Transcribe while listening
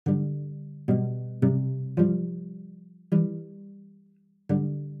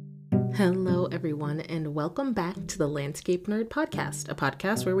Hello, everyone, and welcome back to the Landscape Nerd Podcast, a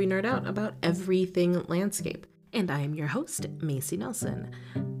podcast where we nerd out about everything landscape. And I am your host, Macy Nelson,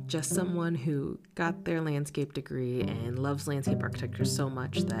 just someone who got their landscape degree and loves landscape architecture so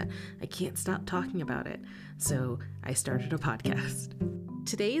much that I can't stop talking about it. So I started a podcast.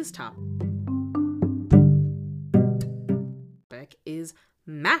 Today's topic is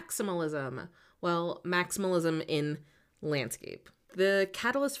maximalism. Well, maximalism in landscape. The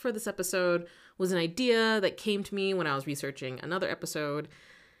catalyst for this episode was an idea that came to me when I was researching another episode,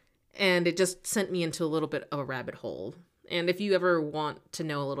 and it just sent me into a little bit of a rabbit hole. And if you ever want to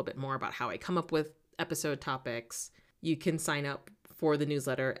know a little bit more about how I come up with episode topics, you can sign up for the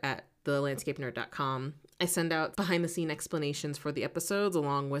newsletter at thelandscapenerd.com. I send out behind-the-scene explanations for the episodes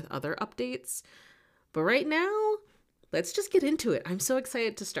along with other updates. But right now, let's just get into it. I'm so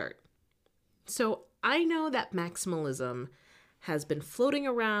excited to start. So I know that maximalism has been floating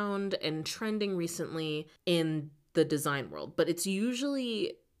around and trending recently in the design world, but it's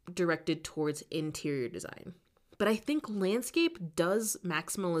usually directed towards interior design. But I think landscape does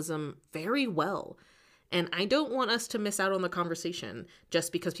maximalism very well, and I don't want us to miss out on the conversation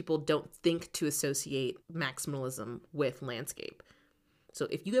just because people don't think to associate maximalism with landscape. So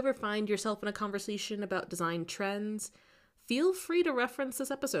if you ever find yourself in a conversation about design trends, feel free to reference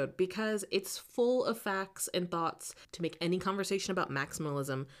this episode because it's full of facts and thoughts to make any conversation about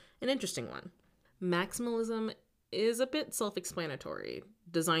maximalism an interesting one. Maximalism is a bit self-explanatory.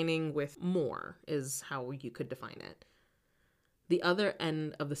 Designing with more is how you could define it. The other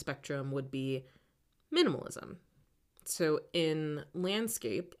end of the spectrum would be minimalism. So in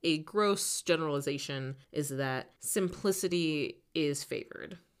landscape, a gross generalization is that simplicity is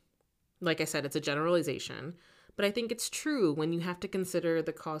favored. Like I said, it's a generalization. But I think it's true when you have to consider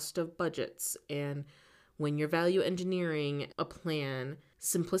the cost of budgets and when you're value engineering a plan.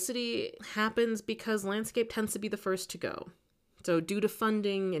 Simplicity happens because landscape tends to be the first to go. So due to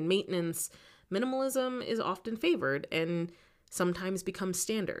funding and maintenance, minimalism is often favored and sometimes becomes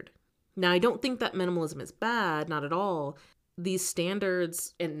standard. Now, I don't think that minimalism is bad, not at all. These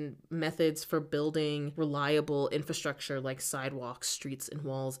standards and methods for building reliable infrastructure like sidewalks, streets, and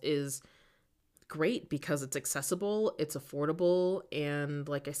walls is great because it's accessible, it's affordable, and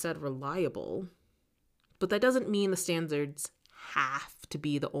like I said, reliable. But that doesn't mean the standards have to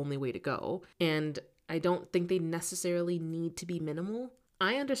be the only way to go. And I don't think they necessarily need to be minimal.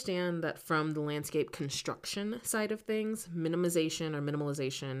 I understand that from the landscape construction side of things, minimization or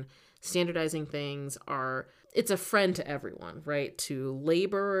minimalization, standardizing things it's a friend to everyone, right? To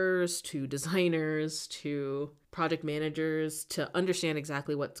laborers, to designers, to project managers, to understand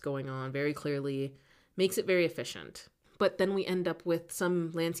exactly what's going on very clearly, makes it very efficient. But then we end up with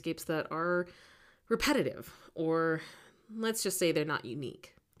some landscapes that are repetitive, or let's just say they're not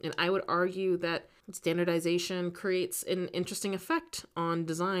unique. And I would argue that standardization creates an interesting effect on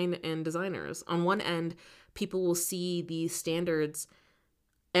design and designers. On one end, people will see these standards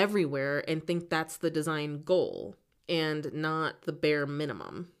everywhere and think that's the design goal and not the bare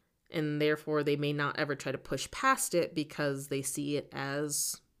minimum. And therefore, they may not ever try to push past it because they see it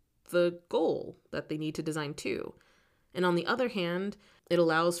as the goal that they need to design to. And on the other hand, it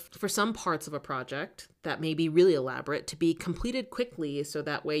allows for some parts of a project that may be really elaborate to be completed quickly so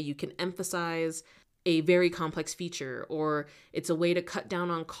that way you can emphasize a very complex feature, or it's a way to cut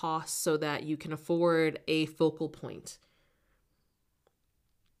down on costs so that you can afford a focal point.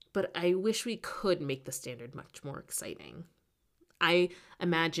 But I wish we could make the standard much more exciting. I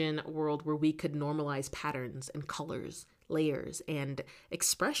imagine a world where we could normalize patterns and colors, layers, and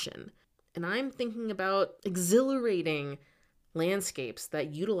expression. And I'm thinking about exhilarating landscapes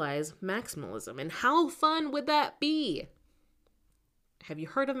that utilize maximalism. And how fun would that be? Have you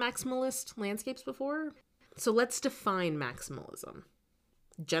heard of maximalist landscapes before? So let's define maximalism.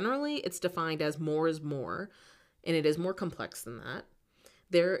 Generally, it's defined as more is more, and it is more complex than that.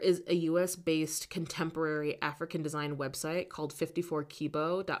 There is a US-based contemporary African design website called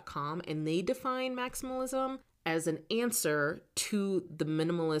 54kibo.com, and they define maximalism as an answer to the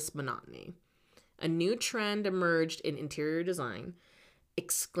minimalist monotony. A new trend emerged in interior design,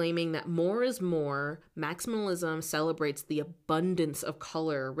 exclaiming that more is more. Maximalism celebrates the abundance of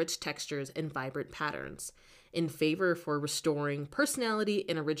color, rich textures, and vibrant patterns in favor for restoring personality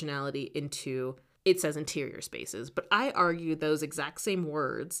and originality into, it says, interior spaces. But I argue those exact same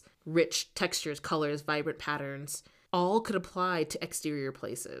words, rich textures, colors, vibrant patterns, all could apply to exterior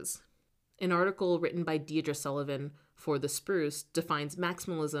places. An article written by Deirdre Sullivan for The Spruce defines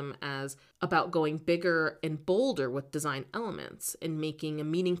maximalism as about going bigger and bolder with design elements and making a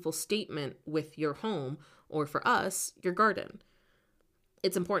meaningful statement with your home, or for us, your garden.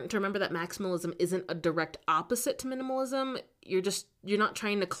 It's important to remember that maximalism isn't a direct opposite to minimalism. You're not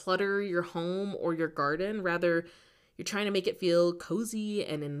trying to clutter your home or your garden. Rather, you're trying to make it feel cozy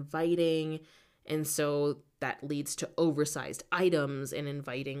and inviting. And so that leads to oversized items and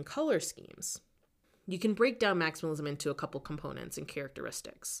inviting color schemes. You can break down maximalism into a couple components and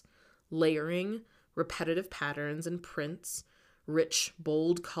characteristics: layering, repetitive patterns and prints, rich,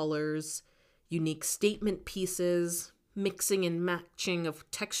 bold colors, unique statement pieces, mixing and matching of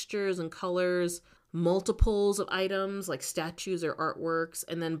textures and colors, multiples of items like statues or artworks,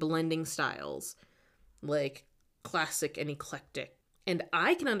 and then blending styles like classic and eclectic. And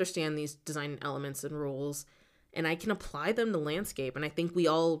I can understand these design elements and rules, and I can apply them to landscape, and I think we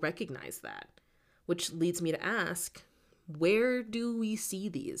all recognize that. Which leads me to ask, where do we see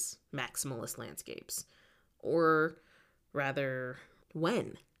these maximalist landscapes? Or rather,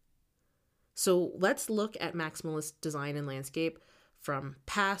 when? So let's look at maximalist design and landscape from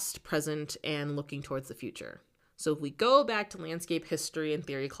past, present, and looking towards the future. So if we go back to landscape history and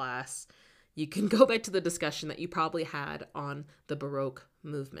theory class, you can go back to the discussion that you probably had on the Baroque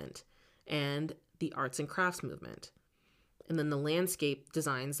movement and the arts and crafts movement, and then the landscape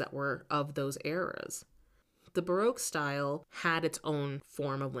designs that were of those eras. The Baroque style had its own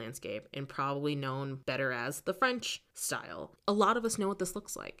form of landscape and probably known better as the French style. A lot of us know what this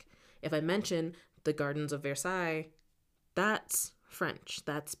looks like. If I mention the gardens of Versailles, that's French,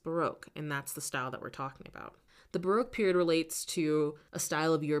 that's Baroque, and that's the style that we're talking about. The Baroque period relates to a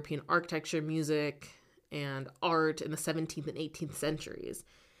style of European architecture, music, and art in the 17th and 18th centuries.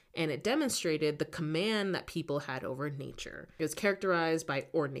 And it demonstrated the command that people had over nature. It was characterized by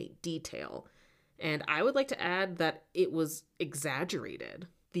ornate detail. And I would like to add that it was exaggerated.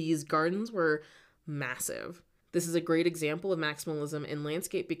 These gardens were massive. This is a great example of maximalism in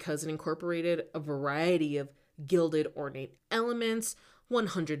landscape because it incorporated a variety of gilded ornate elements,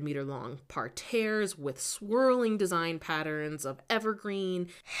 100-meter-long parterres with swirling design patterns of evergreen,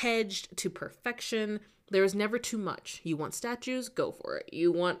 hedged to perfection. There is never too much. You want statues? Go for it.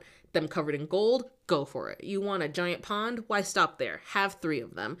 You want them covered in gold? Go for it. You want a giant pond? Why stop there? Have 3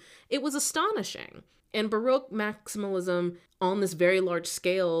 of them. It was astonishing. And Baroque maximalism on this very large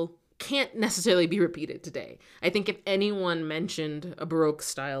scale can't necessarily be repeated today. I think if anyone mentioned a Baroque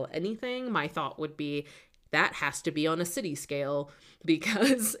style anything, my thought would be that has to be on a city scale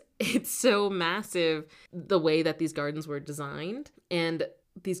because it's so massive the way that these gardens were designed. And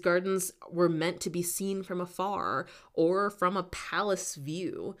these gardens were meant to be seen from afar or from a palace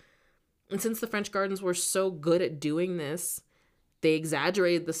view. And since the French gardens were so good at doing this, they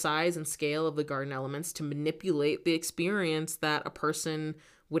exaggerated the size and scale of the garden elements to manipulate the experience that a person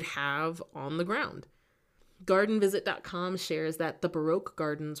would have on the ground. GardenVisit.com shares that the Baroque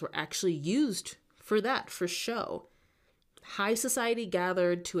gardens were actually used for show. High society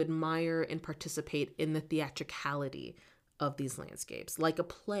gathered to admire and participate in the theatricality of these landscapes. Like a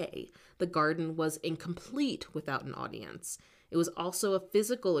play, the garden was incomplete without an audience. It was also a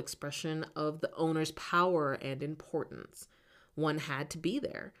physical expression of the owner's power and importance. One had to be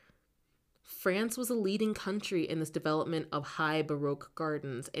there. France was a leading country in this development of high Baroque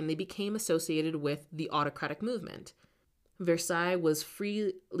gardens, and they became associated with the autocratic movement. Versailles was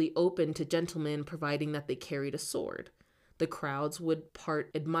freely open to gentlemen, providing that they carried a sword. The crowds would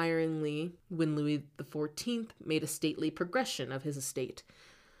part admiringly when Louis XIV made a stately progression of his estate,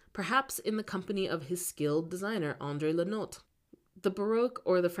 perhaps in the company of his skilled designer André Le Nôtre. The Baroque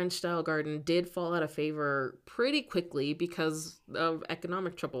or the French-style garden did fall out of favor pretty quickly because of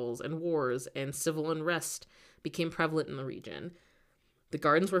economic troubles and wars, and civil unrest became prevalent in the region. The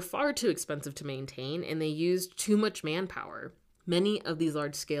gardens were far too expensive to maintain, and they used too much manpower. Many of these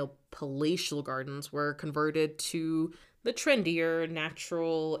large-scale palatial gardens were converted to the trendier,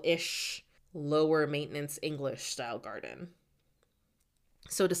 natural-ish, lower-maintenance English-style garden.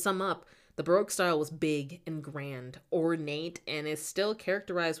 So to sum up, the Baroque style was big and grand, ornate, and is still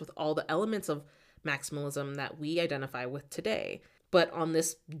characterized with all the elements of maximalism that we identify with today, but on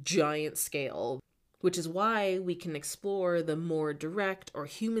this giant scale, which is why we can explore the more direct or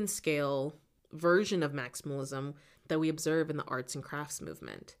human scale version of maximalism that we observe in the arts and crafts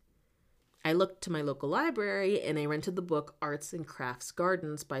movement. I looked to my local library and I rented the book Arts and Crafts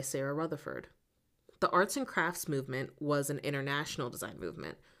Gardens by Sarah Rutherford. The arts and crafts movement was an international design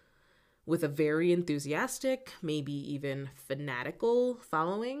movement with a very enthusiastic, maybe even fanatical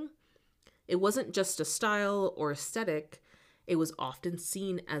following. It wasn't just a style or aesthetic, it was often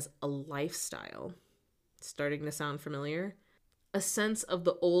seen as a lifestyle. Starting to sound familiar? A sense of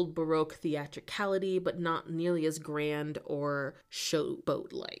the old Baroque theatricality, but not nearly as grand or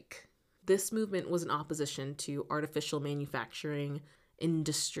showboat-like. This movement was in opposition to artificial manufacturing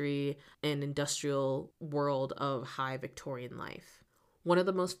industry and industrial world of high Victorian life. One of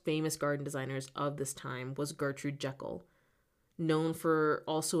the most famous garden designers of this time was Gertrude Jekyll. Known for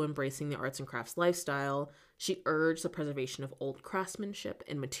also embracing the arts and crafts lifestyle, she urged the preservation of old craftsmanship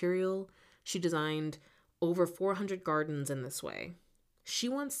and material. She designed over 400 gardens in this way. She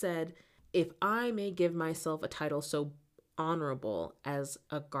once said, "If I may give myself a title so honorable as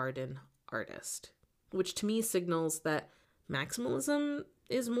a garden artist," which to me signals that maximalism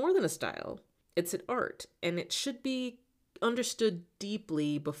is more than a style. It's an art, and it should be understood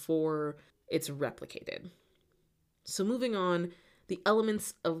deeply before it's replicated. So moving on, the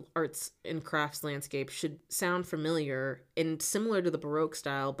elements of arts and crafts landscape should sound familiar and similar to the Baroque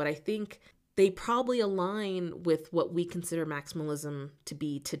style, but I think they probably align with what we consider maximalism to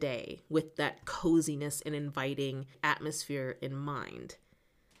be today, with that coziness and inviting atmosphere in mind.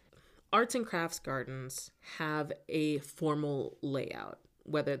 Arts and crafts gardens have a formal layout,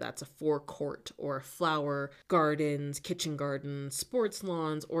 whether that's a forecourt or flower gardens, kitchen gardens, sports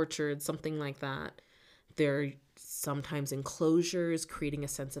lawns, orchards, something like that. They're sometimes enclosures, creating a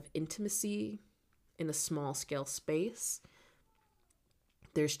sense of intimacy in a small scale space.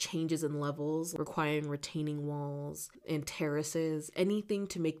 There's changes in levels requiring retaining walls and terraces, anything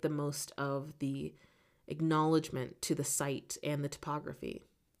to make the most of the acknowledgement to the site and the topography.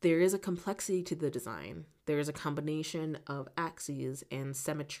 There is a complexity to the design. There is a combination of axes and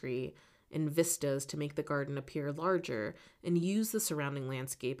symmetry and vistas to make the garden appear larger and use the surrounding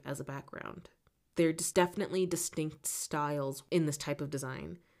landscape as a background. There's definitely distinct styles in this type of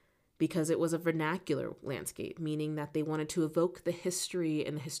design because it was a vernacular landscape, meaning that they wanted to evoke the history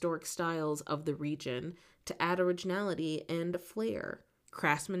and the historic styles of the region to add originality and flair.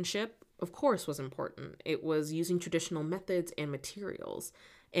 Craftsmanship, of course, was important. It was using traditional methods and materials.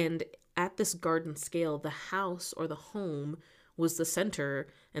 And at this garden scale, the house or the home was the center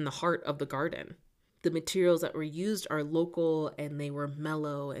and the heart of the garden. The materials that were used are local and they were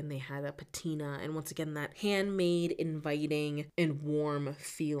mellow and they had a patina. And once again, that handmade, inviting, and warm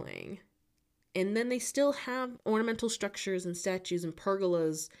feeling. And then they still have ornamental structures and statues and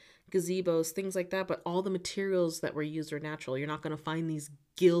pergolas, gazebos, things like that. But all the materials that were used are natural. You're not going to find these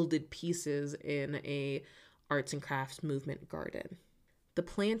gilded pieces in a arts and crafts movement garden. The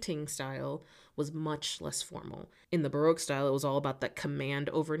planting style was much less formal. In the Baroque style, it was all about that command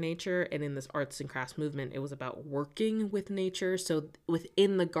over nature. And in this arts and crafts movement, it was about working with nature. So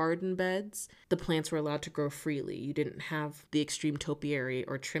within the garden beds, the plants were allowed to grow freely. You didn't have the extreme topiary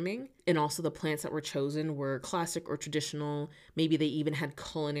or trimming. And also the plants that were chosen were classic or traditional. Maybe they even had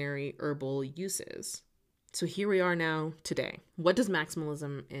culinary herbal uses. So here we are now today. What does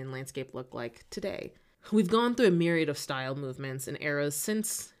maximalism in landscape look like today? We've gone through a myriad of style movements and eras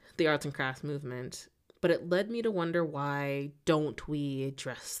since the arts and crafts movement, but it led me to wonder, why don't we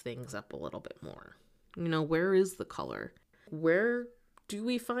dress things up a little bit more? Where is the color? Where do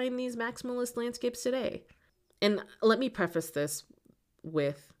we find these maximalist landscapes today? And let me preface this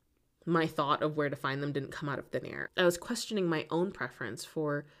with my thought of where to find them didn't come out of thin air. I was questioning my own preference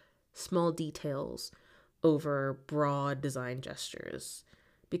for small details over broad design gestures,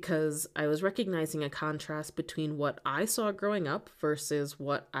 because I was recognizing a contrast between what I saw growing up versus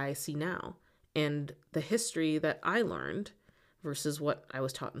what I see now, and the history that I learned versus what I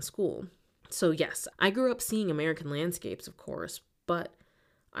was taught in school. So yes, I grew up seeing American landscapes, of course, but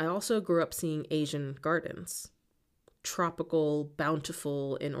I also grew up seeing Asian gardens, tropical,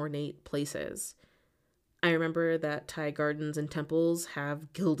 bountiful, and ornate places. I remember that Thai gardens and temples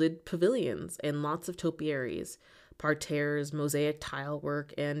have gilded pavilions and lots of topiaries, parterres, mosaic tile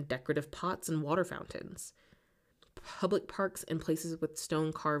work, and decorative pots and water fountains. Public parks and places with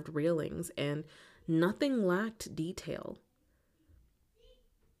stone-carved railings, and nothing lacked detail.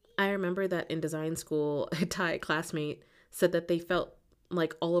 I remember that in design school, a Thai classmate said that they felt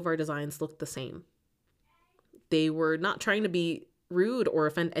like all of our designs looked the same. They were not trying to be rude or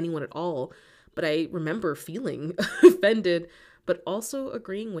offend anyone at all, but I remember feeling offended, but also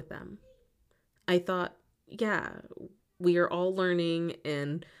agreeing with them. I thought, yeah, we are all learning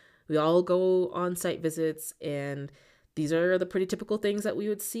and we all go on site visits, and these are the pretty typical things that we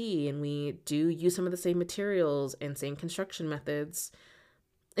would see, and we do use some of the same materials and same construction methods,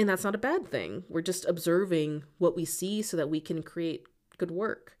 and that's not a bad thing. We're just observing what we see so that we can create good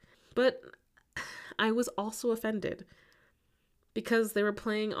work. But I was also offended because they were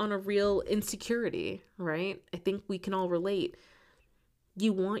playing on a real insecurity, right? I think we can all relate.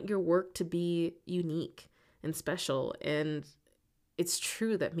 You want your work to be unique and special, and it's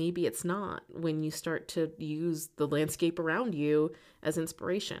true that maybe it's not when you start to use the landscape around you as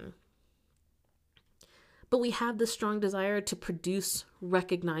inspiration. but we have this strong desire to produce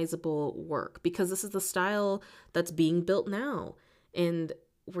recognizable work because this is the style that's being built now. And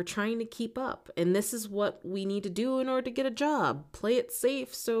we're trying to keep up. And this is what we need to do in order to get a job. Play it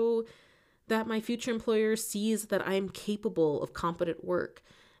safe so that my future employer sees that I'm capable of competent work.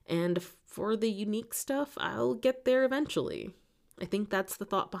 And for the unique stuff, I'll get there eventually. I think that's the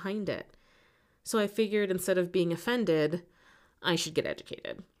thought behind it. So I figured instead of being offended, I should get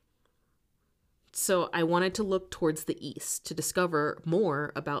educated. So I wanted to look towards the east to discover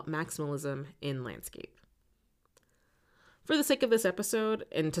more about maximalism in landscape. For the sake of this episode,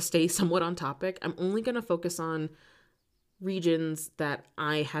 and to stay somewhat on topic, I'm only going to focus on regions that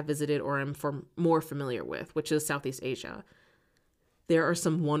I have visited or am more familiar with, which is Southeast Asia. There are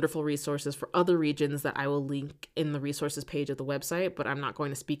some wonderful resources for other regions that I will link in the resources page of the website, but I'm not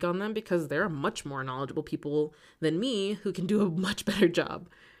going to speak on them because there are much more knowledgeable people than me who can do a much better job.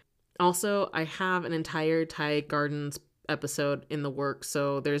 Also, I have an entire Thai gardens episode in the works,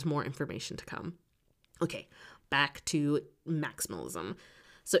 so there's more information to come. Okay, back to maximalism.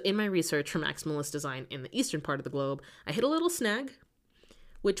 So in my research for maximalist design in the eastern part of the globe, I hit a little snag,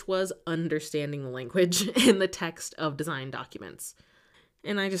 which was understanding the language and the text of design documents.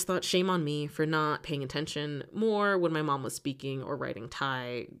 And I just thought, shame on me for not paying attention more when my mom was speaking or writing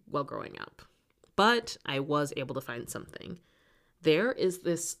Thai while growing up. But I was able to find something. There is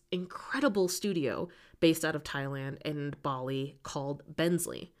this incredible studio based out of Thailand and Bali called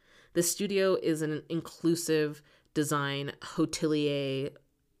Bensley. This studio is an inclusive design hotelier.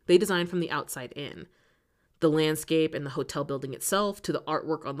 They design from the outside in. The landscape and the hotel building itself to the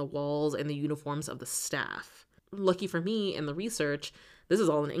artwork on the walls and the uniforms of the staff. Lucky for me in the research, this is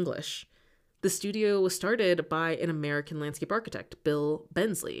all in English. The studio was started by an American landscape architect, Bill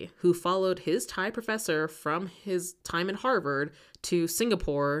Bensley, who followed his Thai professor from his time in Harvard to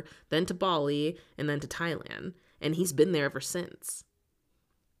Singapore, then to Bali, and then to Thailand. And he's been there ever since.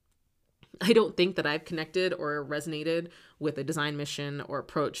 I don't think that I've connected or resonated with a design mission or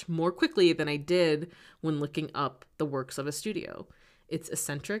approach more quickly than I did when looking up the works of a studio. It's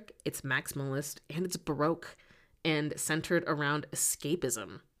eccentric, it's maximalist, and it's Baroque, and centered around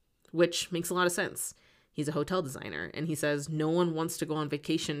escapism, which makes a lot of sense. He's a hotel designer, and he says no one wants to go on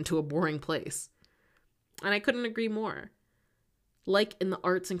vacation to a boring place. And I couldn't agree more. Like in the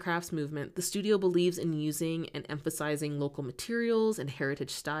arts and crafts movement, the studio believes in using and emphasizing local materials and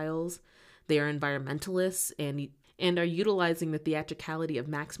heritage styles. They are environmentalists and are utilizing the theatricality of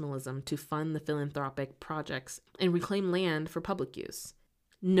maximalism to fund the philanthropic projects and reclaim land for public use.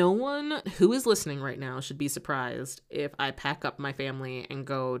 No one who is listening right now should be surprised if I pack up my family and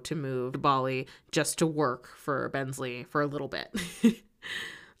go to move to Bali just to work for Bensley for a little bit.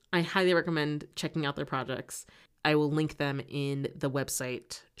 I highly recommend checking out their projects. I will link them in the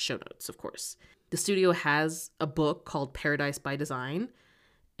website show notes, of course. The studio has a book called Paradise by Design,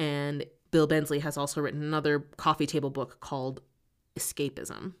 and Bill Bensley has also written another coffee table book called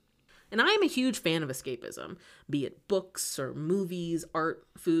Escapism. And I am a huge fan of escapism, be it books or movies, art,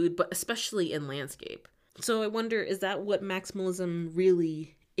 food, but especially in landscape. So I wonder, is that what maximalism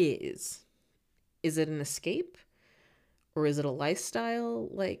really is? Is it an escape? Or is it a lifestyle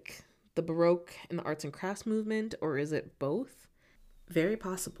like the Baroque and the arts and crafts movement? Or is it both? Very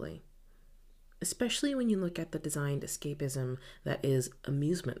possibly. Especially when you look at the designed escapism that is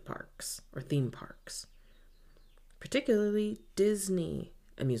amusement parks or theme parks. Particularly Disney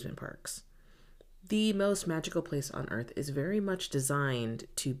amusement parks. The most magical place on earth is very much designed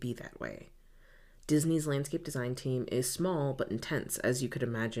to be that way. Disney's landscape design team is small but intense, as you could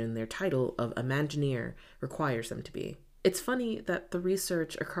imagine their title of Imagineer requires them to be. It's funny that the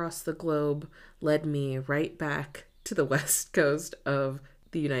research across the globe led me right back to the west coast of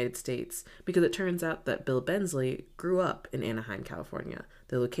the United States, because it turns out that Bill Bensley grew up in Anaheim, California,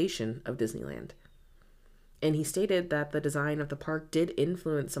 the location of Disneyland. And he stated that the design of the park did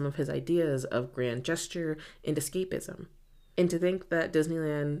influence some of his ideas of grand gesture and escapism. And to think that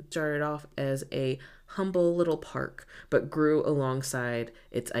Disneyland started off as a humble little park, but grew alongside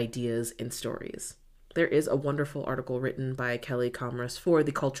its ideas and stories. There is a wonderful article written by Kelly Commerce for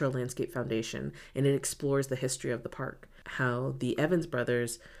the Cultural Landscape Foundation, and it explores the history of the park, how the Evans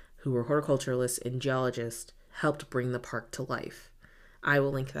brothers, who were horticulturalists and geologists, helped bring the park to life. I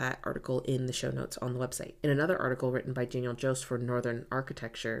will link that article in the show notes on the website. In another article written by Daniel Jost for Northern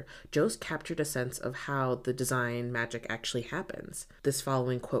Architecture, Jost captured a sense of how the design magic actually happens. This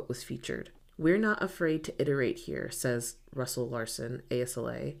following quote was featured. "We're not afraid to iterate here," says Russell Larson,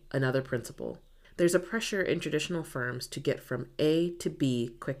 ASLA, another principal. "There's a pressure in traditional firms to get from A to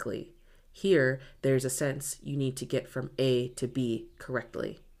B quickly. Here, there's a sense you need to get from A to B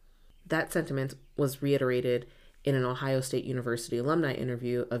correctly." That sentiment was reiterated in an Ohio State University alumni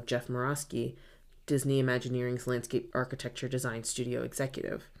interview of Jeff Morosky, Disney Imagineering's landscape architecture design studio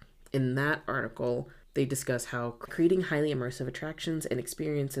executive. In that article, they discuss how creating highly immersive attractions and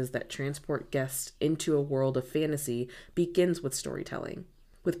experiences that transport guests into a world of fantasy begins with storytelling.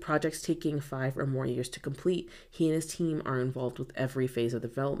 With projects taking 5 or more years to complete, he and his team are involved with every phase of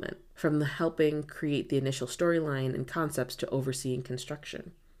development, from the helping create the initial storyline and concepts to overseeing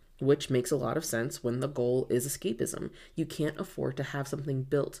construction. Which makes a lot of sense when the goal is escapism. You can't afford to have something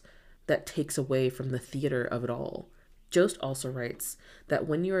built that takes away from the theater of it all. Jost also writes that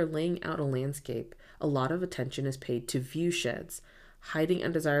when you are laying out a landscape, a lot of attention is paid to view sheds, hiding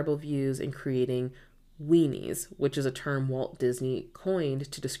undesirable views and creating weenies, which is a term Walt Disney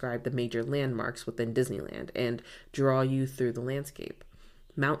coined to describe the major landmarks within Disneyland and draw you through the landscape.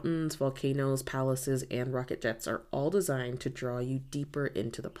 Mountains, volcanoes, palaces, and rocket jets are all designed to draw you deeper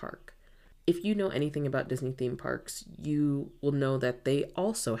into the park. If you know anything about Disney theme parks, you will know that they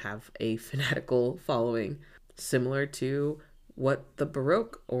also have a fanatical following, similar to what the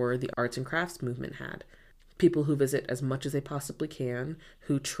Baroque or the arts and crafts movement had. People who visit as much as they possibly can,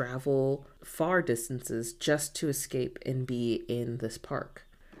 who travel far distances just to escape and be in this park.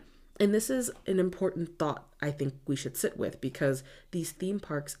 And this is an important thought I think we should sit with, because these theme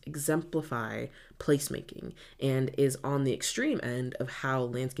parks exemplify placemaking and is on the extreme end of how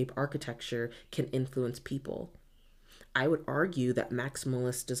landscape architecture can influence people. I would argue that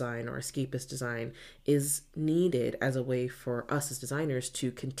maximalist design or escapist design is needed as a way for us as designers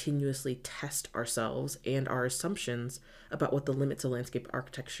to continuously test ourselves and our assumptions about what the limits of landscape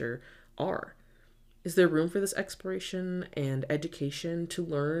architecture are. Is there room for this exploration and education to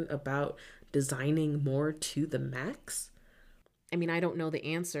learn about designing more to the max? I mean, I don't know the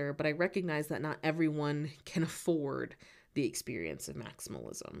answer, but I recognize that not everyone can afford the experience of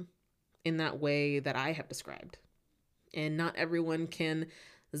maximalism in that way that I have described. And not everyone can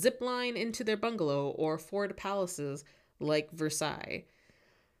zip line into their bungalow or afford palaces like Versailles,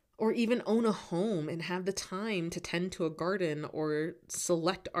 or even own a home and have the time to tend to a garden or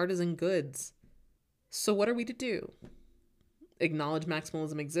select artisan goods. So what are we to do? Acknowledge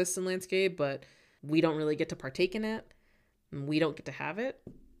maximalism exists in landscape, but we don't really get to partake in it, and we don't get to have it?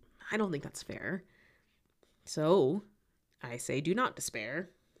 I don't think that's fair. So I say do not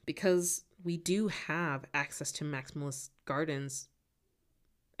despair, because we do have access to maximalist gardens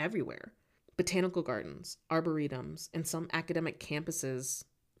everywhere. Botanical gardens, arboretums, and some academic campuses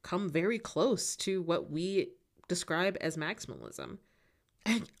come very close to what we describe as maximalism.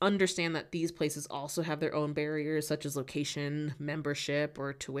 I understand that these places also have their own barriers, such as location, membership,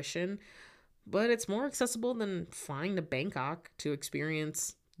 or tuition, but it's more accessible than flying to Bangkok to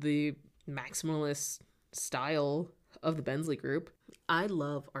experience the maximalist style of the Bensley Group. I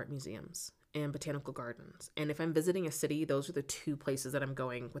love art museums and botanical gardens, and if I'm visiting a city, those are the 2 places that I'm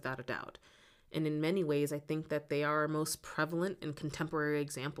going without a doubt. And in many ways, I think that they are most prevalent and contemporary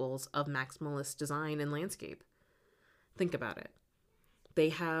examples of maximalist design and landscape. Think about it. They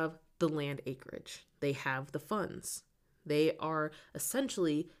have the land acreage. They have the funds. They are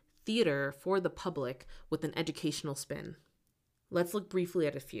essentially theater for the public with an educational spin. Let's look briefly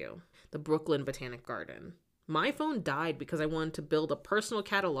at a few. The Brooklyn Botanic Garden. My phone died because I wanted to build a personal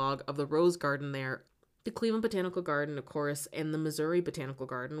catalog of the Rose Garden there. The Cleveland Botanical Garden, of course, and the Missouri Botanical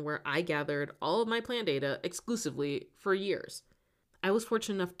Garden, where I gathered all of my plant data exclusively for years. I was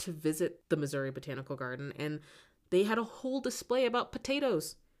fortunate enough to visit the Missouri Botanical Garden, and they had a whole display about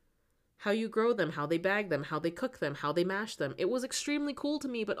potatoes. How you grow them, how they bag them, how they cook them, how they mash them. It was extremely cool to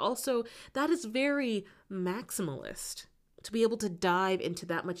me, but also that is very maximalist. To be able to dive into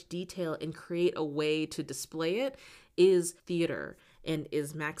that much detail and create a way to display it is theater and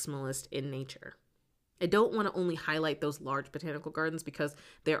is maximalist in nature. I don't want to only highlight those large botanical gardens, because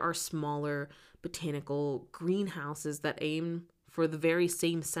there are smaller botanical greenhouses that aim for the very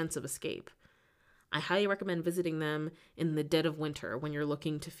same sense of escape. I highly recommend visiting them in the dead of winter when you're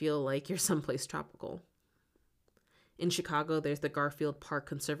looking to feel like you're someplace tropical. In Chicago, there's the Garfield Park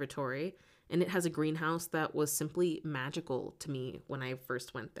Conservatory, and it has a greenhouse that was simply magical to me when I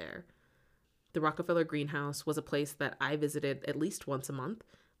first went there. The Rockefeller Greenhouse was a place that I visited at least once a month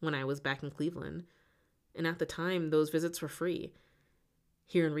when I was back in Cleveland, and at the time, those visits were free.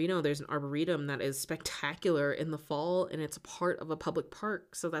 Here in Reno, there's an arboretum that is spectacular in the fall, and it's a part of a public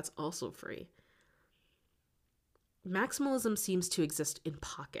park, so that's also free. Maximalism seems to exist in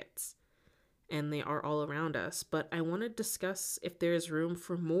pockets, and they are all around us, but I want to discuss if there's room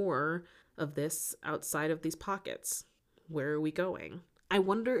for more of this outside of these pockets. Where are we going? I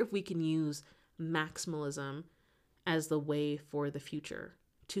wonder if we can use maximalism as the way for the future,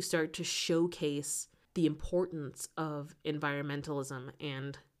 to start to showcase the importance of environmentalism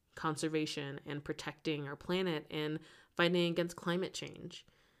and conservation and protecting our planet and fighting against climate change.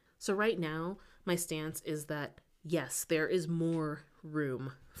 So right now, my stance is that yes, there is more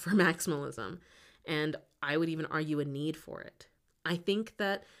room for maximalism, and I would even argue a need for it. I think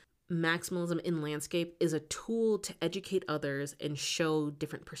that maximalism in landscape is a tool to educate others and show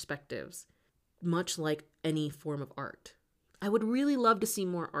different perspectives, much like any form of art. I would really love to see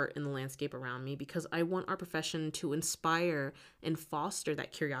more art in the landscape around me because I want our profession to inspire and foster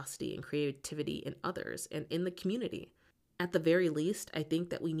that curiosity and creativity in others and in the community. At the very least, I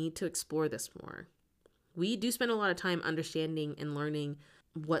think that we need to explore this more. We do spend a lot of time understanding and learning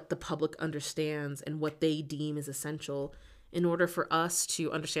what the public understands and what they deem is essential in order for us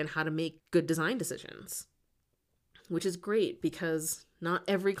to understand how to make good design decisions, which is great because not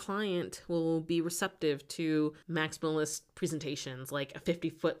every client will be receptive to maximalist presentations like a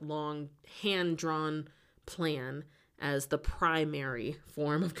 50-foot long hand-drawn plan as the primary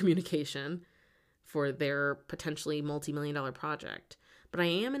form of communication for their potentially multi-million-dollar project. But I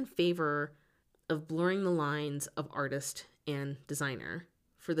am in favor of blurring the lines of artist and designer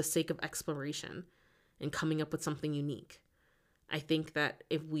for the sake of exploration and coming up with something unique. I think that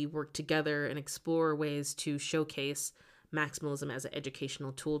if we work together and explore ways to showcase maximalism as an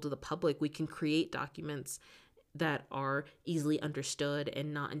educational tool to the public, we can create documents that are easily understood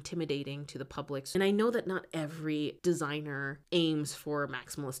and not intimidating to the public. And I know that not every designer aims for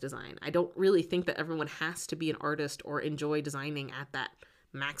maximalist design. I don't really think that everyone has to be an artist or enjoy designing at that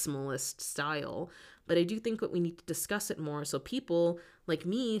maximalist style, but I do think that we need to discuss it more so people like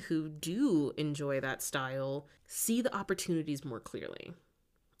me who do enjoy that style see the opportunities more clearly.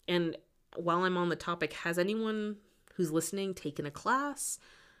 And while I'm on the topic, has anyone who's listening taken a class?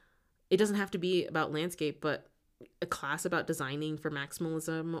 It doesn't have to be about landscape, but a class about designing for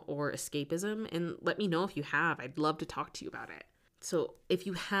maximalism or escapism, and let me know if you have. I'd love to talk to you about it. So if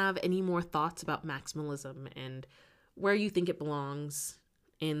you have any more thoughts about maximalism and where you think it belongs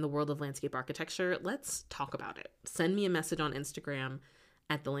in the world of landscape architecture, let's talk about it. Send me a message on Instagram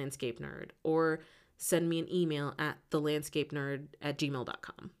at The Landscape Nerd, or send me an email at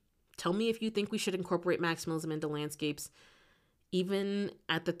thelandscapenerd@gmail.com. Tell me if you think we should incorporate maximalism into landscapes, even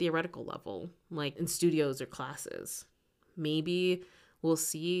at the theoretical level, like in studios or classes. Maybe we'll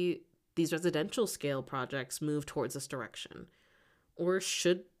see these residential scale projects move towards this direction. Or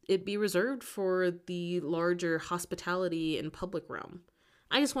should it be reserved for the larger hospitality and public realm?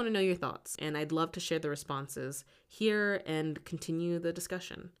 I just want to know your thoughts, and I'd love to share the responses here and continue the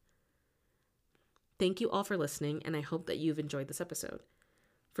discussion. Thank you all for listening, and I hope that you've enjoyed this episode.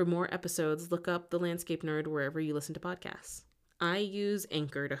 For more episodes, look up The Landscape Nerd wherever you listen to podcasts. I use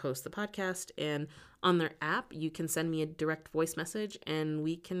Anchor to host the podcast, and on their app, you can send me a direct voice message, and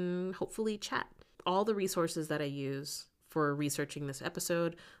we can hopefully chat. All the resources that I use for researching this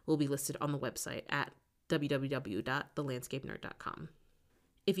episode will be listed on the website at www.thelandscapenerd.com.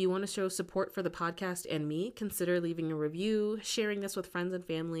 If you want to show support for the podcast and me, consider leaving a review, sharing this with friends and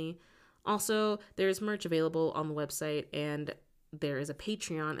family. Also, there's merch available on the website, and there is a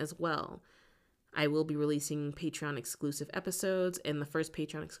Patreon as well. I will be releasing Patreon exclusive episodes, and the first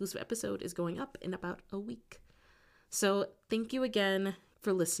Patreon exclusive episode is going up in about a week. So thank you again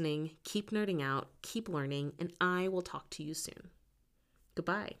for listening. Keep nerding out, keep learning, and I will talk to you soon.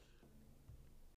 Goodbye.